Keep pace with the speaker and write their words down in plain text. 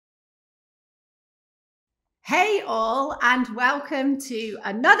Hey all, and welcome to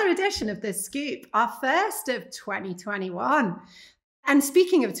another edition of The Scoop, our first of 2021. And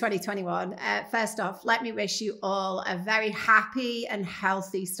speaking of 2021, first off, let me wish you all a very happy and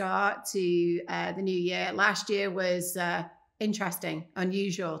healthy start to the new year. Last year was interesting,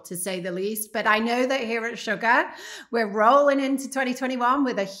 unusual to say the least, but I know that here at Sugar, we're rolling into 2021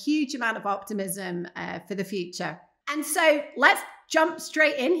 with a huge amount of optimism for the future. And so let's jump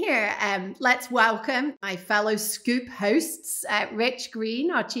straight in here. Let's welcome my fellow Scoop hosts, Rich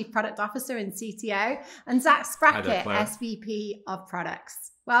Green, our Chief Product Officer and CTO, and Zach Sprackett, SVP of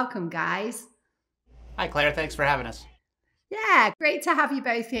Products. Welcome, guys. Hi, Claire. Thanks for having us. Yeah, great to have you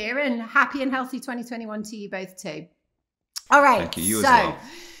both here, and happy and healthy 2021 to you both too. All right. Thank you. You as well.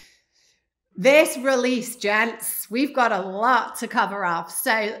 This release, gents, we've got a lot to cover off.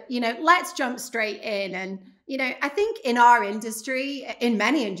 So, let's jump straight in. And, I think in our industry, in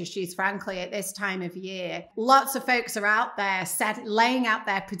many industries, frankly, at this time of year, lots of folks are out there laying out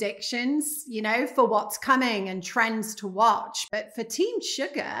their predictions, for what's coming and trends to watch. But for Team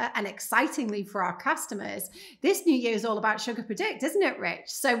Sugar, and excitingly for our customers, this new year is all about SugarPredict, isn't it, Rich?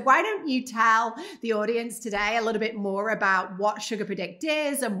 So why don't you tell the audience today a little bit more about what SugarPredict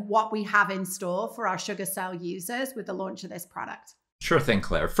is and what we have in store for our SugarCell users with the launch of this product? Sure thing,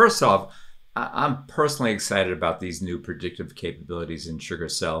 Claire. First off, I'm personally excited about these new predictive capabilities in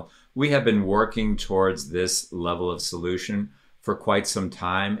SugarCell. We have been working towards this level of solution for quite some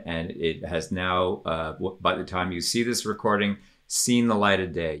time, and it has now, by the time you see this recording, seen the light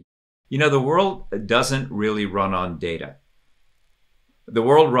of day. The world doesn't really run on data. The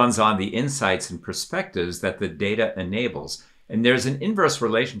world runs on the insights and perspectives that the data enables. And there's an inverse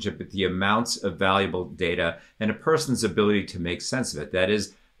relationship with the amounts of valuable data and a person's ability to make sense of it. That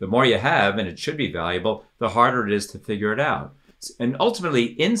is, the more you have, and it should be valuable, the harder it is to figure it out. And ultimately,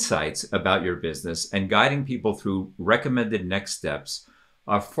 insights about your business and guiding people through recommended next steps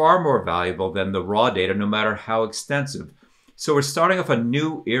are far more valuable than the raw data, no matter how extensive. So we're starting off a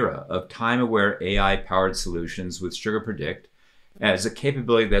new era of time-aware AI-powered solutions with SugarPredict as a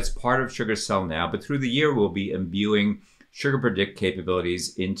capability that's part of SugarCell now, but through the year we'll be imbuing SugarPredict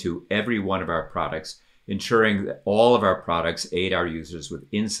capabilities into every one of our products, ensuring that all of our products aid our users with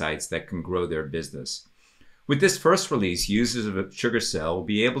insights that can grow their business. With this first release, users of SugarCell will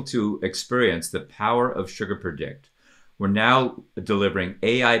be able to experience the power of SugarPredict. We're now delivering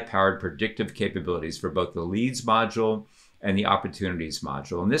AI-powered predictive capabilities for both the leads module and the opportunities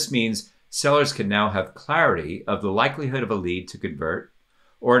module. And this means sellers can now have clarity of the likelihood of a lead to convert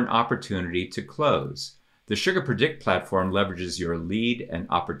or an opportunity to close. The SugarPredict platform leverages your lead and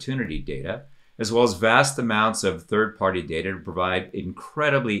opportunity data, as well as vast amounts of third-party data to provide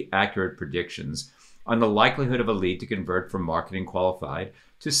incredibly accurate predictions on the likelihood of a lead to convert from marketing qualified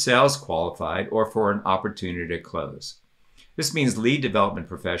to sales qualified or for an opportunity to close. This means lead development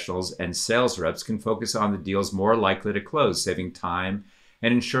professionals and sales reps can focus on the deals more likely to close, saving time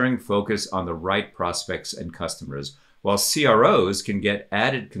and ensuring focus on the right prospects and customers, while CROs can get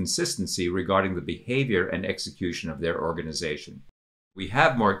added consistency regarding the behavior and execution of their organization. We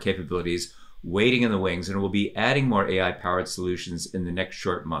have more capabilities waiting in the wings, and we'll be adding more AI-powered solutions in the next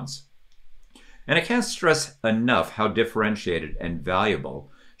short months. And I can't stress enough how differentiated and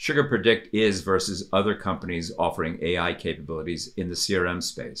valuable SugarPredict is versus other companies offering AI capabilities in the CRM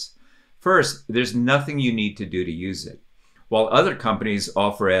space. First, there's nothing you need to do to use it. While other companies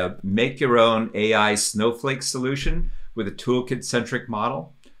offer a make-your-own AI snowflake solution with a toolkit-centric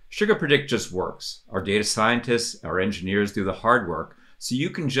model, SugarPredict just works. Our data scientists, our engineers do the hard work, so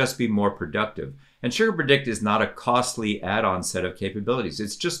you can just be more productive. And SugarPredict is not a costly add-on set of capabilities.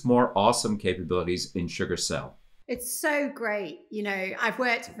 It's just more awesome capabilities in SugarCell. It's so great. I've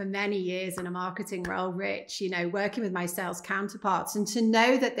worked for many years in a marketing role, Rich, working with my sales counterparts, and to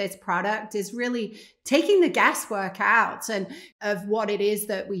know that this product is really taking the guesswork out and of what it is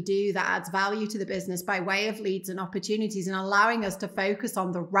that we do that adds value to the business by way of leads and opportunities, and allowing us to focus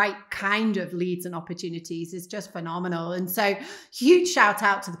on the right kind of leads and opportunities is just phenomenal. And so huge shout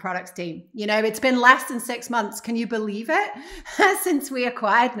out to the products team. It's been less than 6 months. Can you believe it? Since we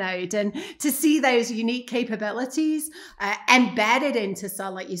acquired Node, and to see those unique capabilities embedded into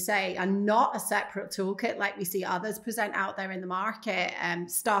Cell, like you say, and not a separate toolkit like we see others present out there in the market,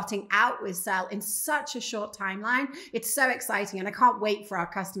 starting out with Cell in such a short timeline. It's so exciting, and I can't wait for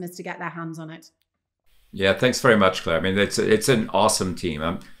our customers to get their hands on it. Yeah, thanks very much, Claire. I mean, it's an awesome team.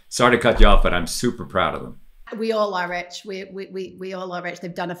 I'm sorry to cut you off, but I'm super proud of them. We all are, Rich. We all are, Rich.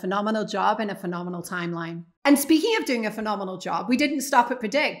 They've done a phenomenal job and a phenomenal timeline. And speaking of doing a phenomenal job, we didn't stop at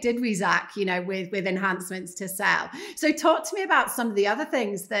Predict, did we, Zach? You know, with enhancements to sell. So talk to me about some of the other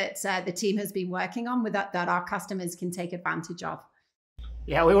things that the team has been working on with that our customers can take advantage of.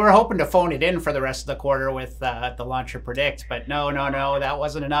 Yeah, we were hoping to phone it in for the rest of the quarter with the launch of Predict, but no, that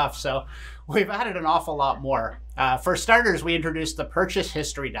wasn't enough. So we've added an awful lot more. For starters, we introduced the Purchase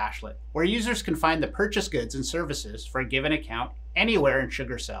History Dashlet, where users can find the purchase goods and services for a given account anywhere in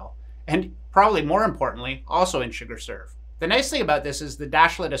SugarCell, and probably more importantly, also in SugarServe. The nice thing about this is the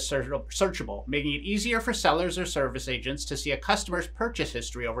Dashlet is searchable, making it easier for sellers or service agents to see a customer's purchase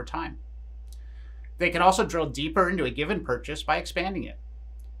history over time. They can also drill deeper into a given purchase by expanding it.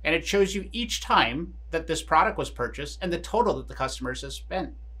 And it shows you each time that this product was purchased and the total that the customers have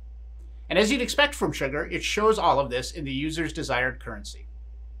spent. And as you'd expect from Sugar, it shows all of this in the user's desired currency.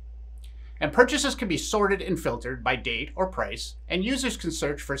 And purchases can be sorted and filtered by date or price, and users can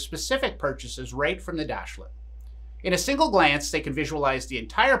search for specific purchases right from the Dashlet. In a single glance, they can visualize the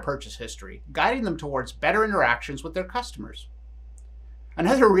entire purchase history, guiding them towards better interactions with their customers.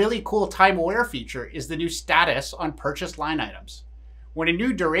 Another really cool time-aware feature is the new status on purchased line items. When a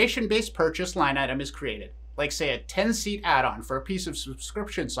new duration-based purchase line item is created, like say a 10-seat add-on for a piece of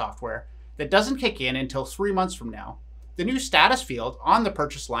subscription software that doesn't kick in until 3 months from now, the new status field on the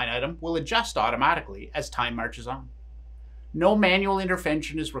purchase line item will adjust automatically as time marches on. No manual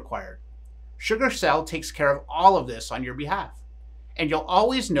intervention is required. SugarCell takes care of all of this on your behalf, and you'll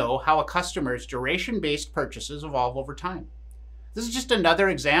always know how a customer's duration-based purchases evolve over time. This is just another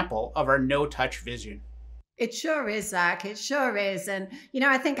example of our no-touch vision. It sure is, Zach. It sure is. And, you know,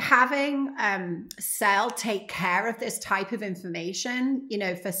 I think having Sell take care of this type of information, you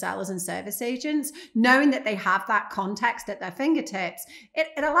know, for sellers and service agents, knowing that they have that context at their fingertips, it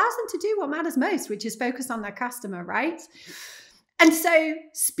allows them to do what matters most, which is focus on their customer, right? And so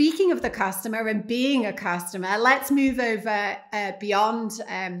speaking of the customer and being a customer, let's move over beyond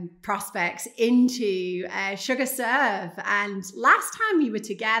prospects into SugarServe. And last time we were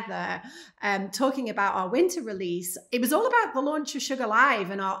together talking about our winter release, it was all about the launch of Sugar Live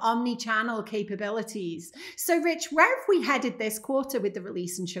and our omni-channel capabilities. So Rich, where have we headed this quarter with the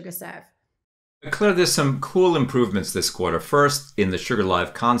release in SugarServe? Claire, there's some cool improvements this quarter. First, in the Sugar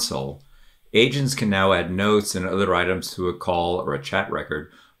Live console, agents can now add notes and other items to a call or a chat record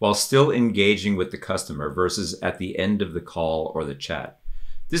while still engaging with the customer versus at the end of the call or the chat.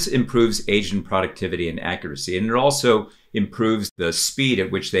 This improves agent productivity and accuracy, and it also improves the speed at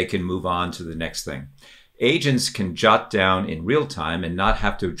which they can move on to the next thing. Agents can jot down in real time and not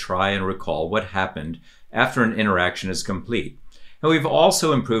have to try and recall what happened after an interaction is complete. And we've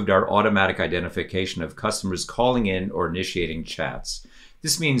also improved our automatic identification of customers calling in or initiating chats.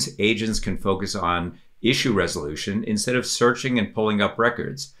 This means agents can focus on issue resolution instead of searching and pulling up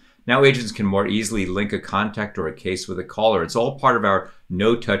records. Now agents can more easily link a contact or a case with a caller. It's all part of our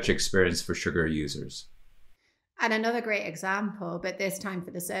no-touch experience for Sugar users. And another great example, but this time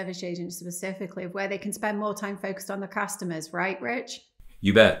for the service agents specifically, of where they can spend more time focused on the customers, right, Rich?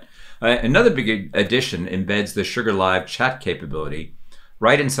 You bet. Another big addition embeds the Sugar Live chat capability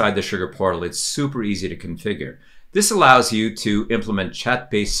right inside the Sugar portal. It's super easy to configure. This allows you to implement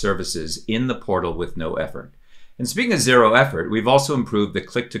chat-based services in the portal with no effort. And speaking of zero effort, we've also improved the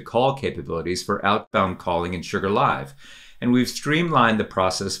click-to-call capabilities for outbound calling in Sugar Live. And we've streamlined the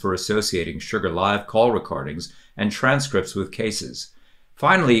process for associating Sugar Live call recordings and transcripts with cases.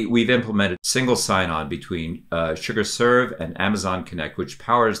 Finally, we've implemented single sign-on between SugarServe and Amazon Connect, which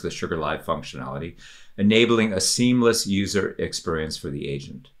powers the Sugar Live functionality, enabling a seamless user experience for the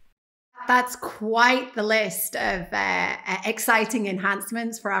agent. That's quite the list of exciting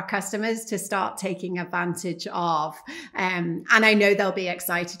enhancements for our customers to start taking advantage of. And I know they'll be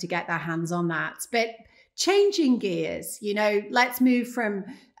excited to get their hands on that. But changing gears, you know, let's move from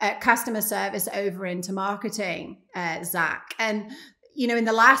customer service over into marketing, Zach. And, you know, in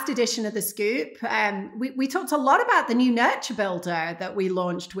the last edition of The Scoop, we talked a lot about the new Nurture Builder that we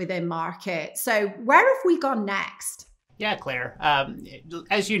launched within market. So where have we gone next? Yeah, Claire.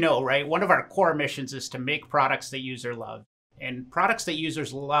 As you know, right, one of our core missions is to make products that users love. And products that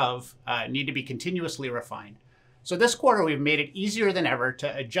users love need to be continuously refined. So this quarter, we've made it easier than ever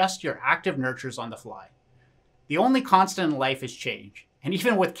to adjust your active nurtures on the fly. The only constant in life is change. And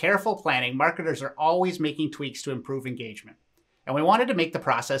even with careful planning, marketers are always making tweaks to improve engagement. And we wanted to make the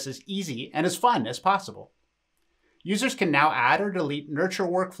process as easy and as fun as possible. Users can now add or delete nurture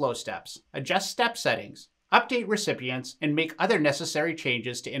workflow steps, adjust step settings, update recipients, and make other necessary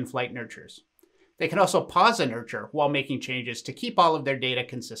changes to in-flight nurtures. They can also pause a nurture while making changes to keep all of their data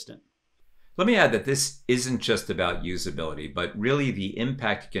consistent. Let me add that this isn't just about usability, but really the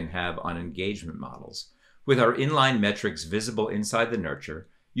impact it can have on engagement models. With our inline metrics visible inside the nurture,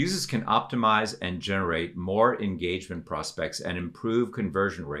 users can optimize and generate more engagement prospects and improve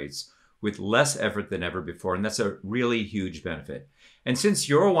conversion rates with less effort than ever before, and that's a really huge benefit. And since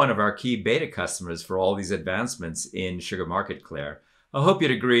you're one of our key beta customers for all these advancements in Sugar Market, Claire, I hope you'd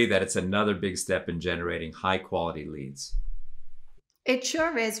agree that it's another big step in generating high-quality leads. It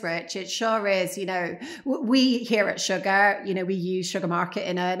sure is, Rich. It sure is. We here at Sugar, we use Sugar Market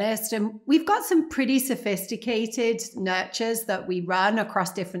in earnest, and we've got some pretty sophisticated nurtures that we run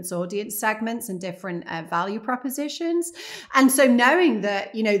across different audience segments and different value propositions. And so knowing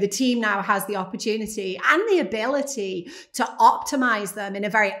that, the team now has the opportunity and the ability to optimize them in a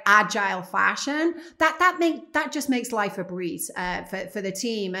very agile fashion, that just makes life a breeze for the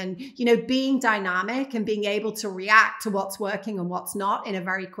team. And, being dynamic and being able to react to what's working and what's not in a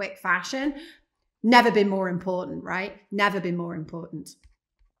very quick fashion, never been more important, right? Never been more important.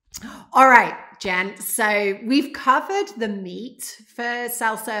 All right, Jen. So we've covered the meat for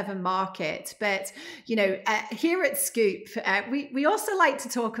self-serve and market, but here at Scoop, we also like to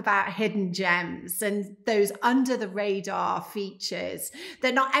talk about hidden gems and those under the radar features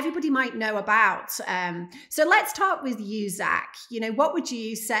that not everybody might know about. So let's talk with you, Zach. What would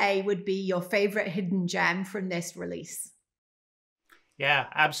you say would be your favorite hidden gem from this release? Yeah,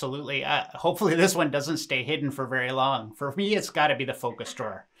 absolutely. Hopefully this one doesn't stay hidden for very long. For me, it's got to be the focus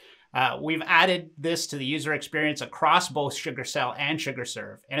drawer. We've added this to the user experience across both SugarCell and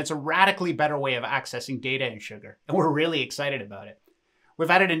SugarServe, and it's a radically better way of accessing data in Sugar, and we're really excited about it. We've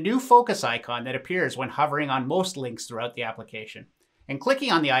added a new focus icon that appears when hovering on most links throughout the application, and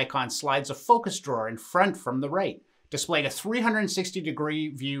clicking on the icon slides a focus drawer in front from the right, displaying a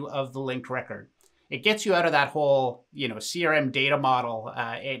 360-degree view of the linked record. It gets you out of that whole, CRM data model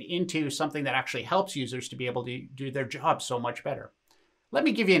and into something that actually helps users to be able to do their job so much better. Let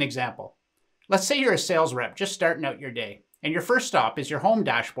me give you an example. Let's say you're a sales rep just starting out your day, and your first stop is your home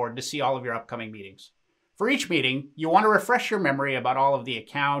dashboard to see all of your upcoming meetings. For each meeting, you want to refresh your memory about all of the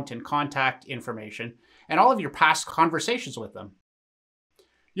account and contact information and all of your past conversations with them.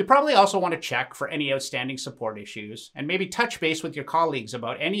 You probably also want to check for any outstanding support issues and maybe touch base with your colleagues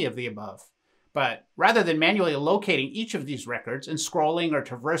about any of the above. But rather than manually locating each of these records and scrolling or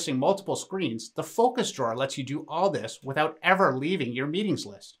traversing multiple screens, the focus drawer lets you do all this without ever leaving your meetings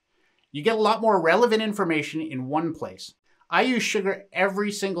list. You get a lot more relevant information in one place. I use Sugar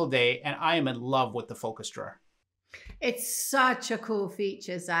every single day, and I am in love with the focus drawer. It's such a cool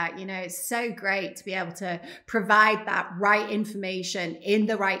feature, Zach. It's so great to be able to provide that right information in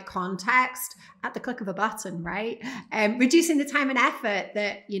the right context at the click of a button, right? Reducing the time and effort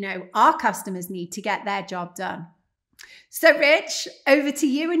that, our customers need to get their job done. So Rich, over to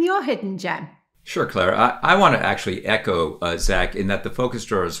you and your hidden gem. Sure, Claire. I want to actually echo Zach in that the focus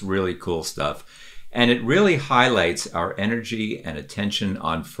drawer is really cool stuff. And it really highlights our energy and attention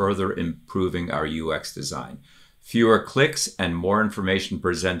on further improving our UX design. Fewer clicks and more information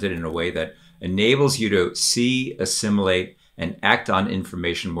presented in a way that enables you to see, assimilate, and act on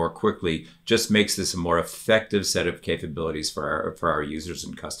information more quickly just makes this a more effective set of capabilities for our users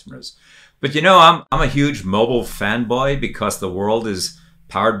and customers. But I'm a huge mobile fanboy because the world is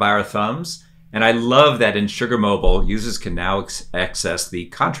powered by our thumbs. And I love that in Sugar Mobile, users can now access the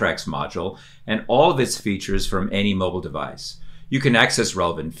contracts module and all of its features from any mobile device. You can access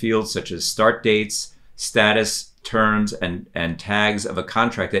relevant fields such as start dates, status, terms, and tags of a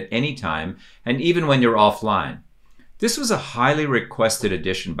contract at any time, and even when you're offline. This was a highly requested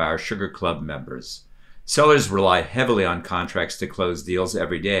addition by our Sugar Club members. Sellers rely heavily on contracts to close deals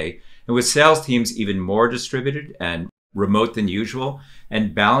every day, and with sales teams even more distributed and remote than usual,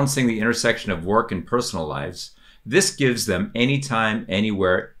 and balancing the intersection of work and personal lives, this gives them anytime,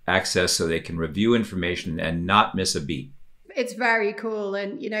 anywhere access so they can review information and not miss a beat. It's very cool.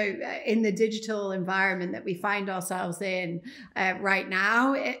 And, in the digital environment that we find ourselves in right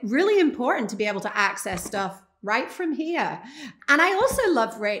now, it's really important to be able to access stuff right from here. And I also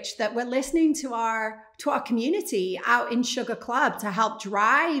love, Rich, that we're listening to our community out in Sugar Club to help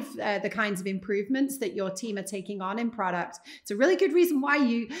drive the kinds of improvements that your team are taking on in product. It's a really good reason why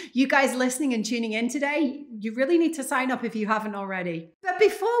you guys listening and tuning in today, you really need to sign up if you haven't already. But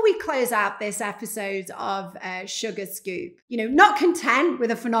before we close out this episode of Sugar Scoop, not content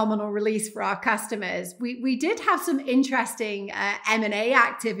with a phenomenal release for our customers, we did have some interesting M&A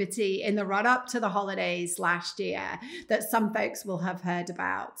activity in the run-up to the holidays last year that some folks will have heard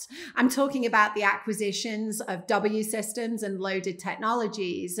about. I'm talking about the acquisition additions of W systems and loaded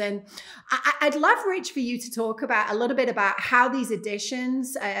technologies. And I'd love, Rich, for you to talk about a little bit about how these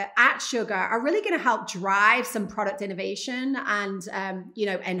additions at Sugar are really going to help drive some product innovation and,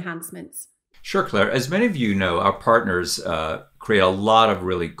 enhancements. Sure, Claire. As many of you know, our partners create a lot of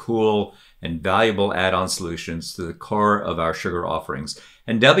really cool and valuable add-on solutions to the core of our Sugar offerings.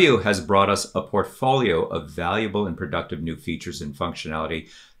 And W has brought us a portfolio of valuable and productive new features and functionality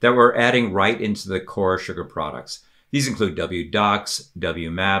that we're adding right into the core Sugar products. These include W Docs,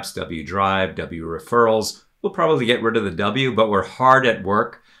 W Maps, W Drive, W Referrals. We'll probably get rid of the W, but we're hard at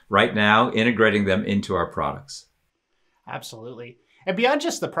work right now integrating them into our products. Absolutely. And beyond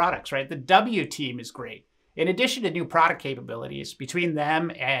just the products, right? The W team is great. In addition to new product capabilities, between them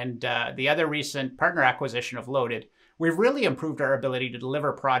and the other recent partner acquisition of Loaded, we've really improved our ability to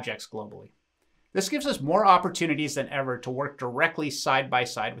deliver projects globally. This gives us more opportunities than ever to work directly side by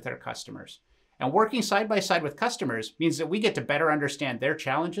side with our customers. And working side by side with customers means that we get to better understand their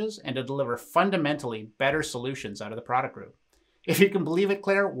challenges and to deliver fundamentally better solutions out of the product group. If you can believe it,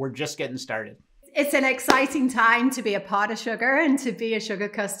 Claire, we're just getting started. It's an exciting time to be a part of Sugar and to be a Sugar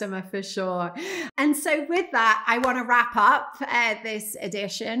customer for sure. And so with that, I want to wrap up this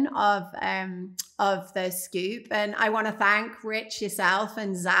edition of the Scoop. And I want to thank Rich, yourself,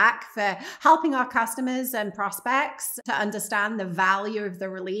 and Zach for helping our customers and prospects to understand the value of the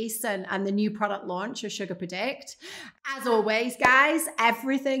release and the new product launch of SugarPredict. As always, guys,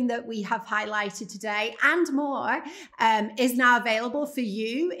 everything that we have highlighted today and more is now available for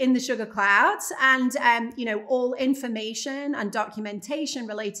you in the Sugar Cloud. And, all information and documentation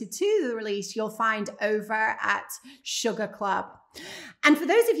related to the release you'll find over at Sugar Club. And for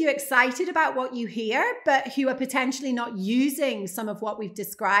those of you excited about what you hear, but who are potentially not using some of what we've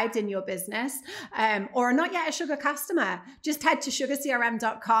described in your business, or are not yet a Sugar customer, just head to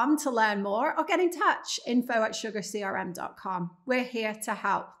SugarCRM.com to learn more, or get in touch, info@SugarCRM.com. We're here to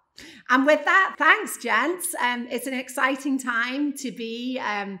help. And with that, thanks, gents. It's an exciting time to be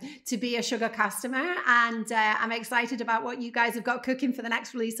a Sugar customer, and I'm excited about what you guys have got cooking for the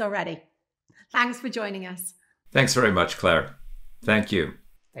next release already. Thanks for joining us. Thanks very much, Claire. Thank you.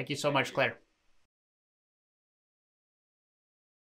 Thank you so much, Claire.